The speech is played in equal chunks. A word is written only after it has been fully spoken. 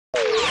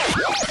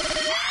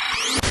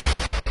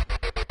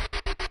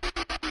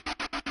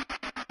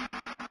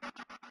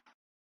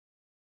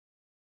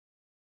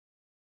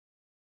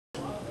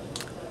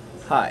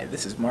Hi,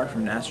 this is Mark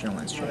from National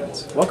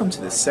Instruments. Welcome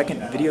to the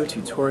second video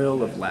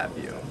tutorial of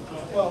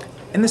LabVIEW.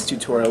 In this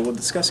tutorial, we'll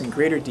discuss in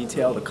greater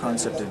detail the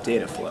concept of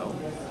Dataflow,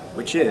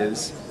 which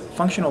is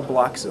functional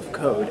blocks of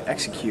code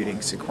executing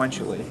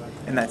sequentially,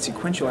 and that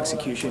sequential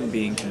execution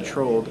being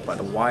controlled by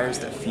the wires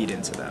that feed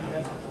into them.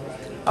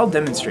 I'll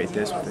demonstrate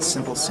this with a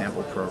simple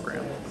sample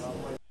program.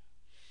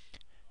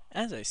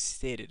 As I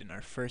stated in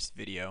our first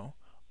video,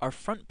 our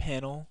front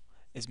panel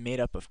is made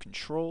up of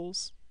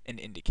controls and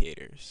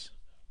indicators.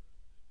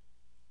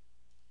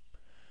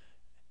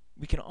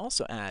 We can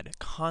also add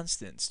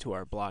constants to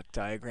our block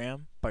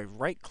diagram by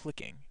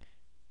right-clicking.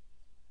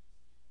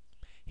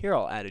 Here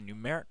I'll add a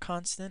numeric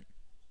constant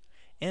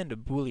and a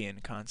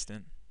Boolean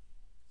constant.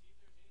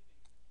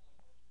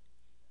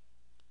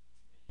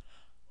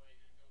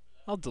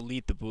 I'll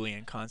delete the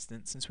Boolean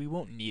constant since we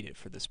won't need it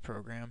for this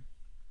program.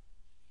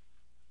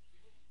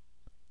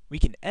 We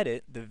can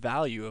edit the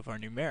value of our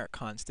numeric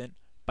constant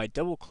by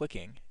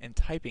double-clicking and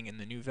typing in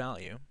the new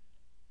value.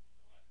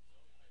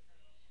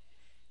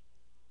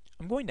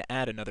 I'm going to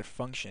add another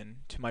function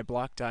to my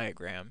block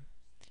diagram.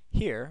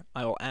 Here,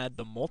 I will add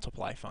the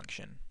multiply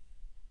function.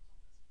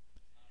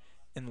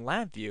 In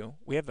LabVIEW,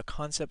 we have a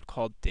concept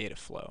called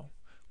Dataflow,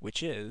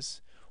 which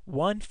is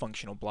one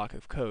functional block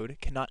of code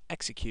cannot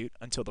execute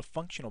until the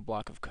functional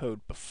block of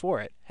code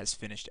before it has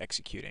finished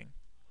executing.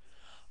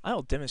 I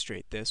will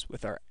demonstrate this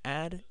with our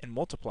add and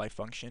multiply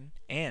function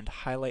and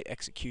highlight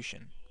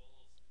execution.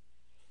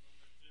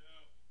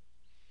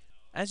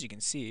 As you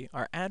can see,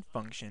 our add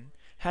function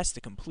has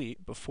to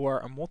complete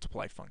before our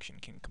multiply function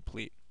can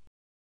complete.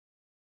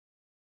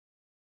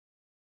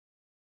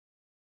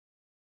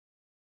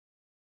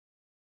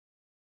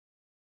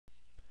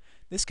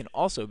 This can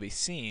also be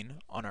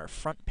seen on our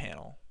front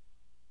panel.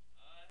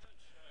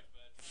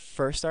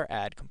 First our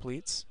add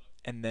completes,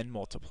 and then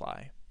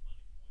multiply.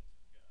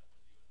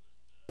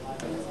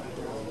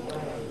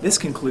 This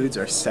concludes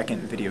our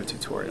second video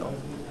tutorial.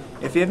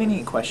 If you have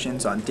any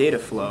questions on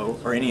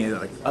Dataflow or any of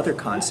the other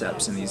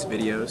concepts in these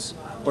videos,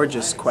 or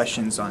just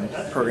questions on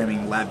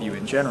programming LabVIEW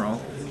in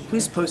general,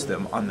 please post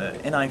them on the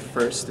NI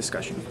First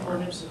discussion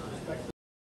forums.